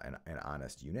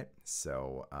unit.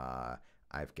 So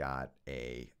I've got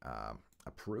a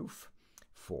proof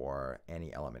for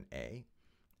any element A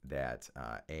that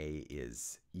A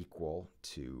is equal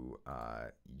to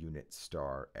unit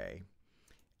star A,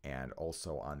 and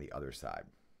also on the other side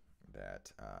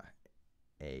that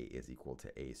A is equal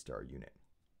to A star unit.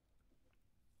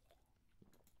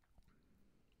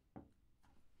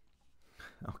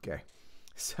 Okay,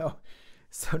 so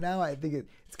now I think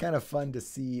it's kind of fun to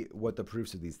see what the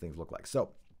proofs of these things look like.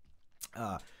 So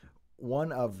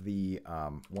one of the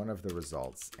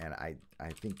results, and I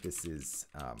think this is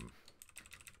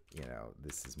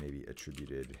this is maybe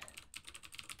attributed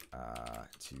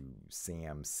to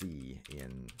Sam C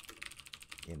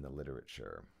in the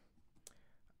literature.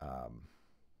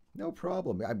 No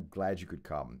problem. I'm glad you could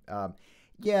come.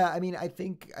 Yeah, I mean, I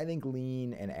think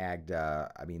Lean and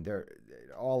Agda, I mean,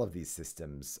 all of these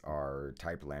systems are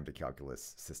typed lambda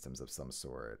calculus systems of some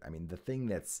sort. I mean, the thing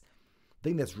that's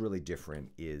really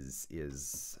different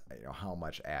is how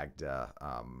much Agda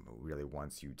really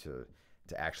wants you to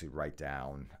actually write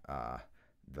down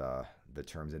the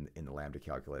terms in the lambda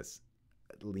calculus.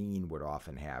 Lean would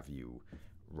often have you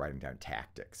writing down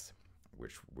tactics,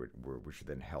 which would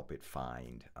then help it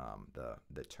find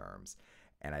the terms.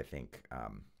 And I think,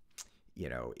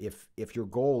 if your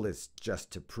goal is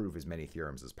just to prove as many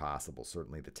theorems as possible,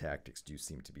 certainly the tactics do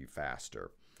seem to be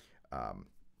faster.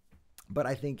 But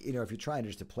I think, if you're trying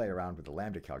just to play around with the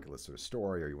lambda calculus sort of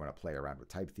story, or you want to play around with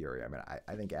type theory, I mean,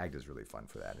 I think Agda is really fun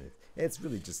for that. And it's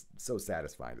really just so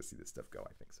satisfying to see this stuff go,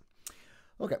 I think so.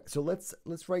 Okay, so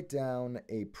let's write down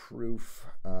a proof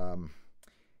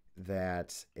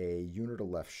that a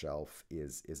unital left shelf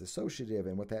is associative.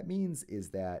 And what that means is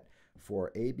that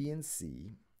for A, B, and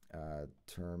C,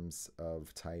 terms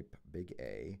of type big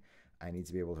A, I need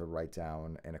to be able to write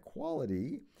down an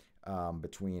equality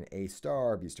between A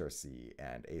star B star C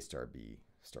and A star B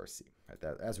star C.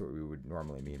 Right? That's what we would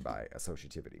normally mean by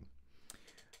associativity.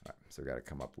 All right, so we've got to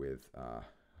come up with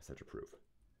such a proof.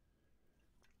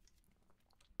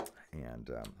 And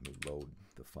let me load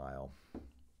the file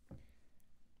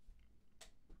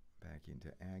back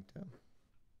into Agda.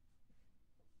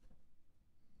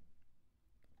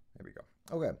 There we go.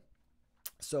 Okay.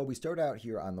 So we start out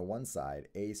here on the one side,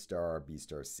 A star B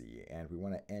star C, and we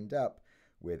want to end up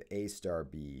with A star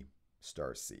B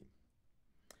star C.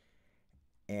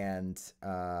 And,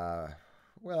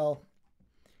 well,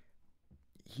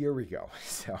 here we go.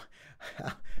 So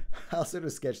I'll sort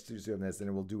of sketch through some of this,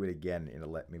 and we'll do it again in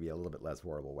maybe a little bit less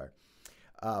horrible way.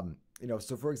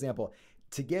 So for example,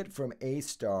 to get from A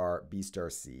star B star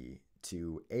C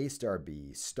to A star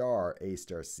B star A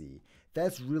star C,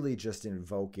 that's really just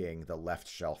invoking the left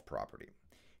shelf property.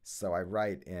 So I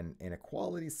write an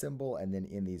equality symbol, and then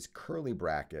in these curly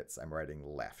brackets, I'm writing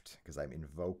left because I'm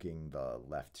invoking the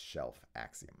left shelf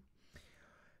axiom.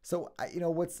 So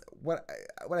what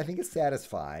I think is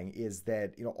satisfying is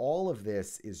that all of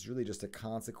this is really just a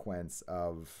consequence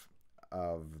of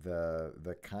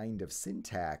the kind of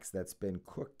syntax that's been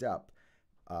cooked up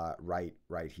right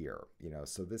here.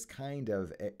 So this kind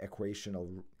of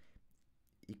equational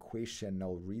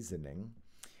reasoning,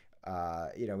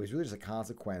 is really just a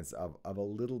consequence of a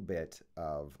little bit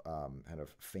of kind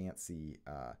of fancy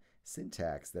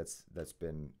syntax that's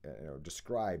been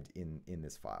described in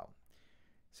this file.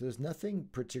 So there's nothing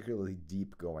particularly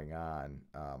deep going on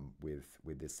with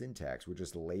this syntax. We're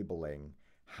just labeling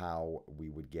how we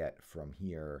would get from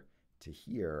here to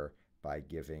here by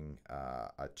giving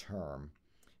a term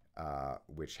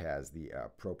which has the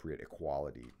appropriate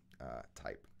equality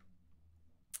type.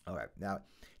 All right, now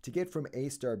to get from A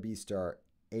star B star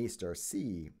A star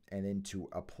C, and then to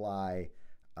apply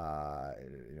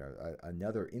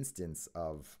another instance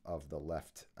of the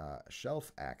left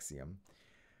shelf axiom,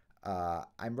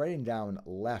 I'm writing down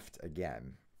left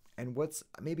again. And what's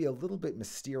maybe a little bit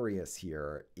mysterious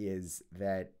here is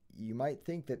that you might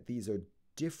think that these are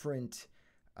different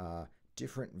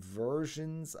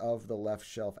versions of the left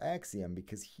shelf axiom,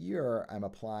 because here I'm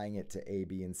applying it to A,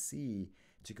 B, and C.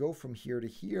 To go from here to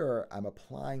here, I'm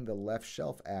applying the left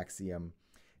shelf axiom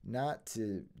not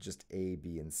to just A,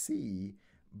 B, and C,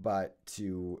 but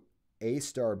to A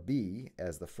star B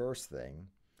as the first thing,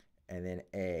 and then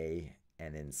A,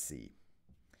 and then C.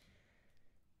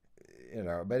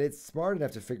 But it's smart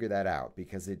enough to figure that out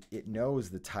because it knows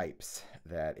the types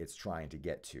that it's trying to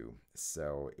get to.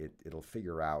 So it'll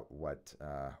figure out what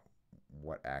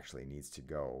actually needs to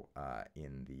go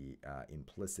in the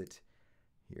implicit.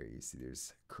 Here you see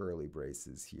there's curly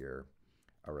braces here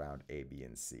around A, B,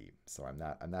 and C. So I'm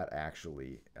not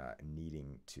actually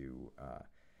needing to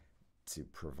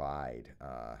provide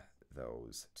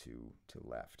those to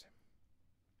left.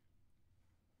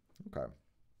 Okay.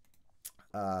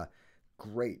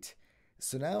 Great.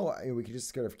 So now we can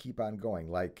just kind of keep on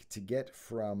going. Like to get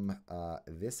from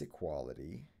this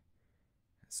equality,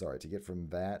 to get from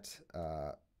that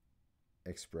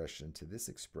expression to this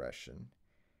expression,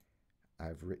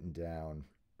 I've written down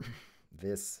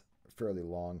this fairly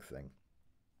long thing,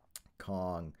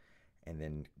 Kong, and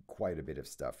then quite a bit of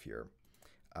stuff here.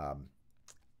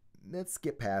 Let's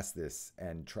get past this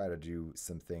and try to do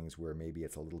some things where maybe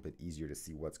it's a little bit easier to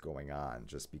see what's going on,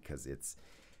 just because it's,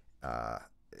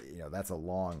 that's a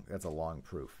long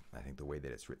proof, I think, the way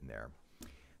that it's written there.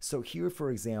 So here, for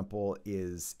example,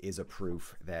 is a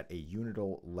proof that a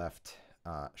unital left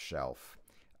shelf,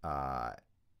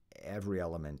 every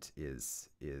element is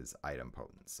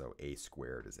idempotent. So A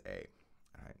squared is A.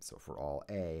 All right. So for all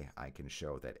A, I can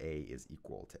show that A is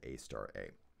equal to A star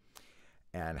A.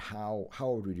 And how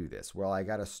would we do this? Well, I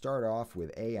got to start off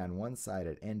with A on one side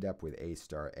and end up with A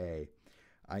star A.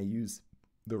 I use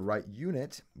the right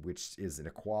unit, which is an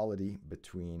equality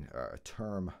between a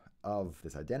term of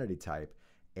this identity type,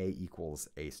 A equals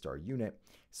A star unit.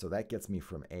 So that gets me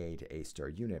from A to A star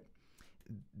unit.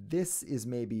 This is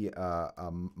maybe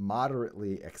a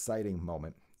moderately exciting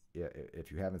moment if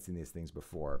you haven't seen these things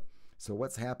before. So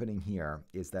what's happening here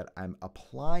is that I'm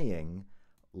applying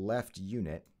left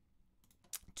unit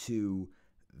to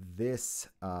this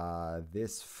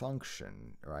this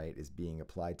function, right, is being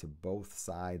applied to both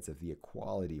sides of the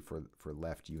equality for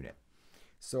left unit.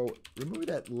 So remember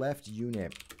that left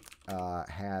unit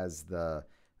has the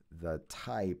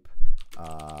type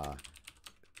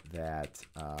that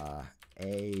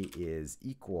A is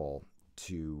equal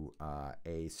to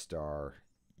A star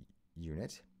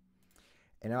unit.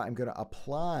 And now I'm going to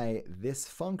apply this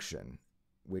function,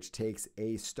 which takes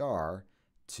A star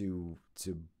to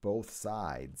both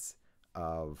sides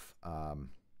of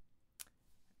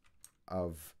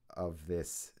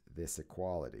this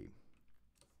equality,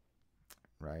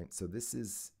 right? So this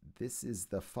is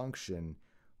the function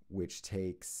which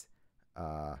takes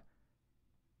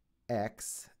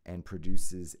x and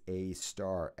produces A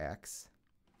star x,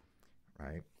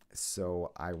 right?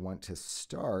 So I want to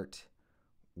start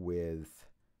with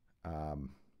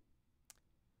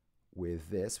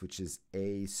this, which is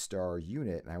A star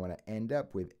unit, and I want to end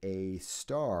up with A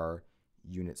star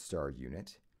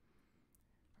unit,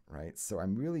 right? So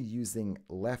I'm really using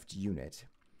left unit,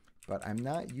 but I'm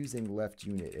not using left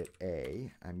unit at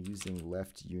A. I'm using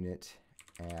left unit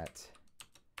at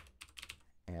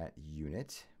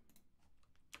unit.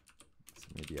 So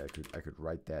maybe I could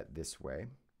write that this way.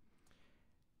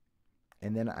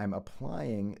 And then I'm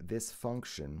applying this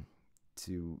function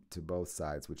to both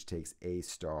sides, which takes A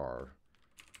star.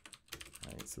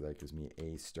 Right, so that gives me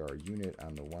A star unit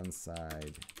on the one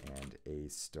side and A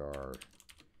star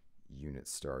unit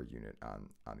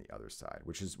on the other side,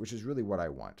 which is really what I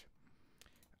want.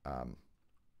 Right,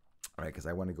 because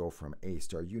I want to go from A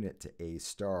star unit to A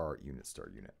star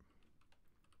unit.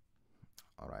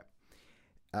 All right.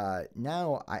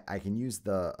 Now I can use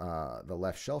the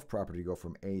left shelf property to go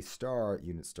from A star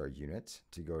unit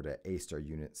to go to A star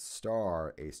unit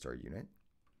star A star unit.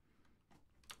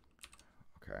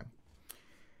 Okay.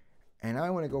 And now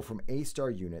I want to go from A star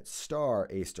unit star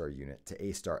A star unit to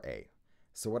A star A.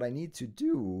 So what I need to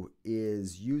do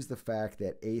is use the fact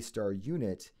that A star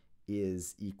unit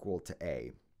is equal to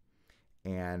A.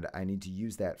 And I need to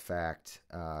use that fact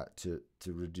to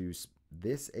reduce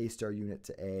this A star unit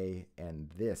to A and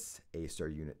this A star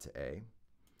unit to A.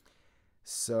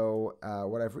 So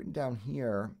what I've written down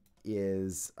here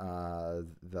is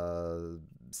the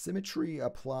symmetry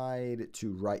applied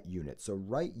to right unit. So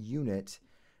right unit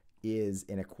is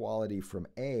an equality from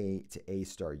A to A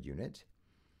star unit.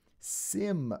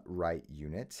 Sim right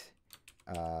unit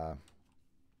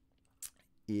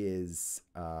is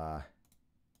the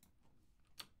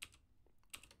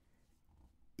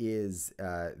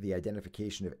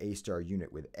identification of A star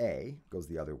unit with A, goes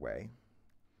the other way.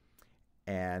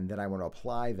 And then I want to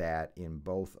apply that in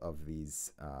both of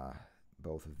these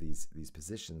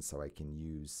positions, so I can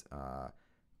use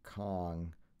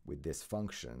Kong with this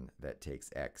function that takes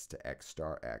x to x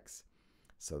star x,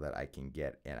 so that I can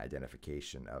get an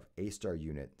identification of A star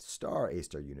unit star A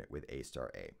star unit with A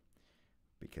star A,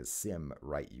 because sim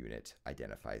right unit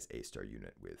identifies A star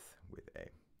unit with A.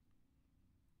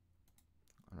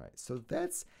 All right, so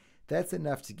that's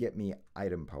enough to get me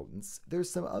idempotence. There's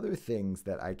some other things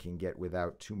that I can get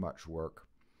without too much work,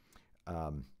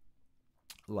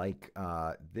 like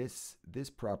this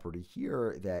property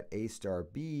here, that A star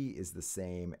B is the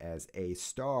same as A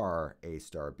star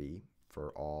B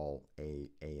for all A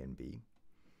and B.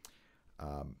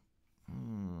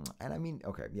 And I mean,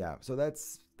 okay, yeah, so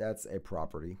that's a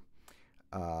property.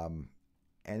 And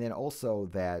then also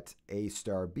that A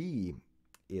star B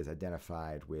is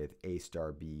identified with A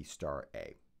star B star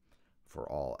A for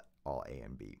all A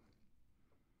and B.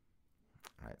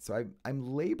 All right, so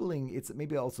I'm labeling, it's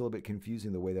maybe also a little bit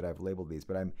confusing the way that I've labeled these,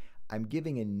 but I'm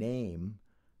giving a name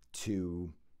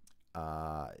to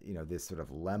this sort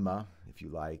of lemma, if you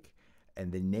like, and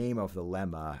the name of the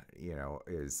lemma,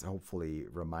 is hopefully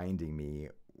reminding me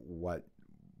what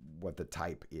the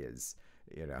type is,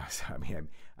 So I mean,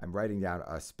 I'm writing down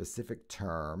a specific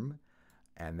term,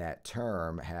 and that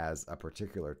term has a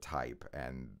particular type,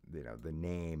 and the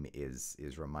name is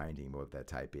reminding me what that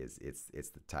type is. It's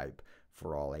the type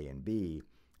for all A and B.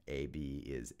 AB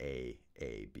is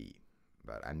AB,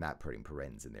 but I'm not putting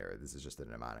parens in there. This is just a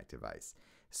mnemonic device.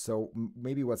 So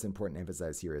maybe what's important to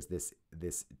emphasize here is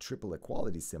this triple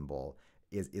equality symbol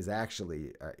is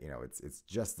actually it's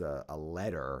just a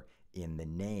letter in the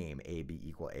name AB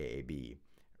equal AAB,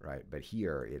 right? But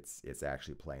here it's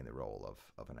actually playing the role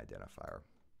of an identifier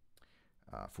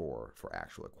for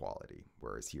actual equality,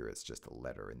 whereas here it's just a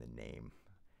letter in the name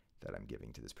that I'm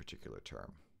giving to this particular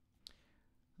term.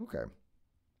 Okay.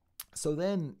 So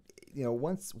then,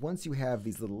 once you have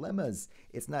these little lemmas,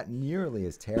 it's not nearly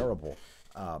as terrible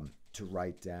to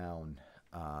write down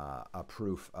a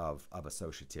proof of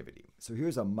associativity. So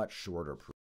here's a much shorter proof.